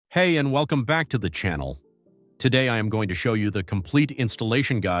Hey, and welcome back to the channel. Today I am going to show you the complete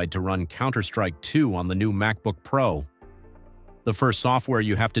installation guide to run CounterStrike 2 on the new MacBook Pro. The first software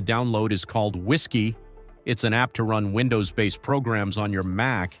you have to download is called Whiskey. It's an app to run Windows-based programs on your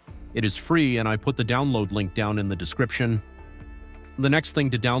Mac. It is free, and I put the download link down in the description. The next thing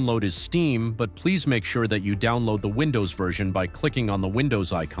to download is Steam, but please make sure that you download the Windows version by clicking on the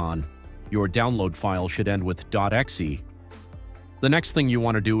Windows icon. Your download file should end with .exe. The next thing you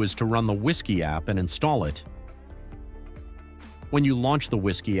want to do is to run the Whiskey app and install it. When you launch the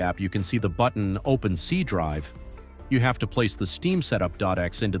Whiskey app, you can see the button Open C Drive. You have to place the Steam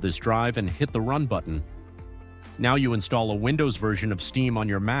setup.exe into this drive and hit the Run button. Now you install a Windows version of Steam on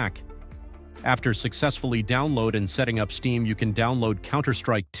your Mac. After successfully download and setting up Steam, you can download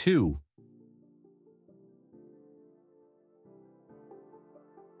CounterStrike 2.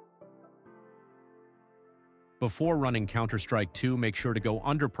 Before running CounterStrike 2, make sure to go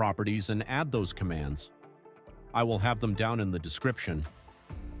under Properties and add those commands. I will have them down in the description.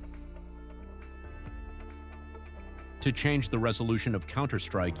 To change the resolution of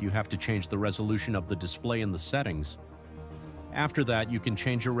CounterStrike, you have to change the resolution of the display in the settings. After that, you can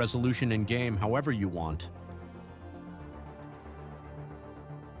change your resolution in-game however you want.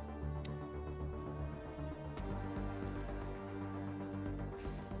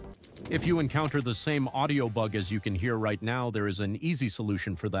 If you encounter the same audio bug as you can hear right now, there is an easy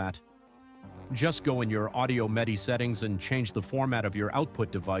solution for that. Just go in your audio MIDI settings and change the format of your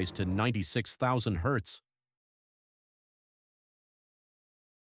output device to 96,000 Hz.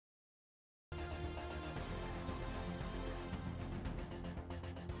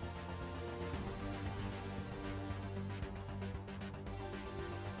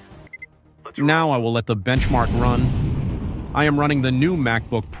 Now I will let the benchmark run. I am running the new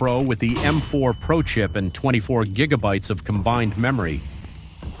MacBook Pro with the M4 Pro chip and 24 gigabytes of combined memory.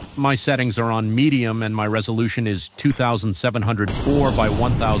 My settings are on medium and my resolution is 2704 by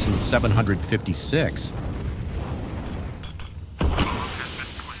 1756.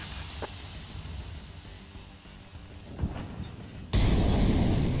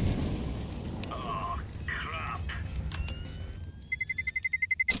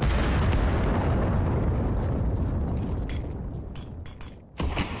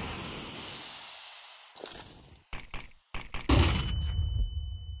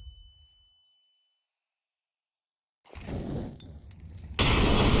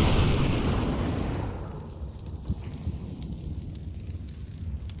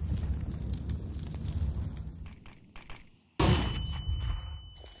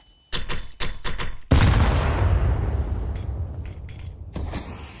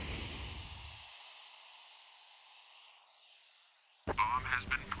 Bomb has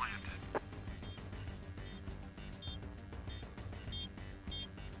been planted.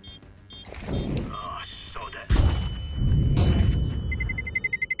 Oh, so that.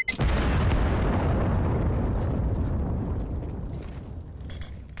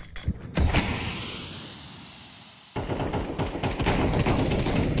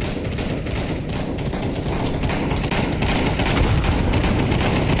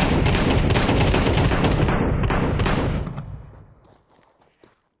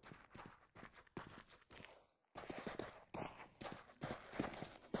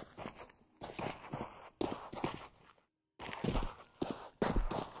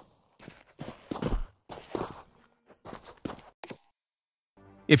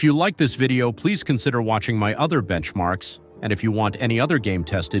 If you like this video, please consider watching my other benchmarks, and if you want any other game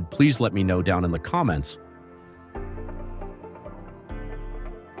tested, please let me know down in the comments.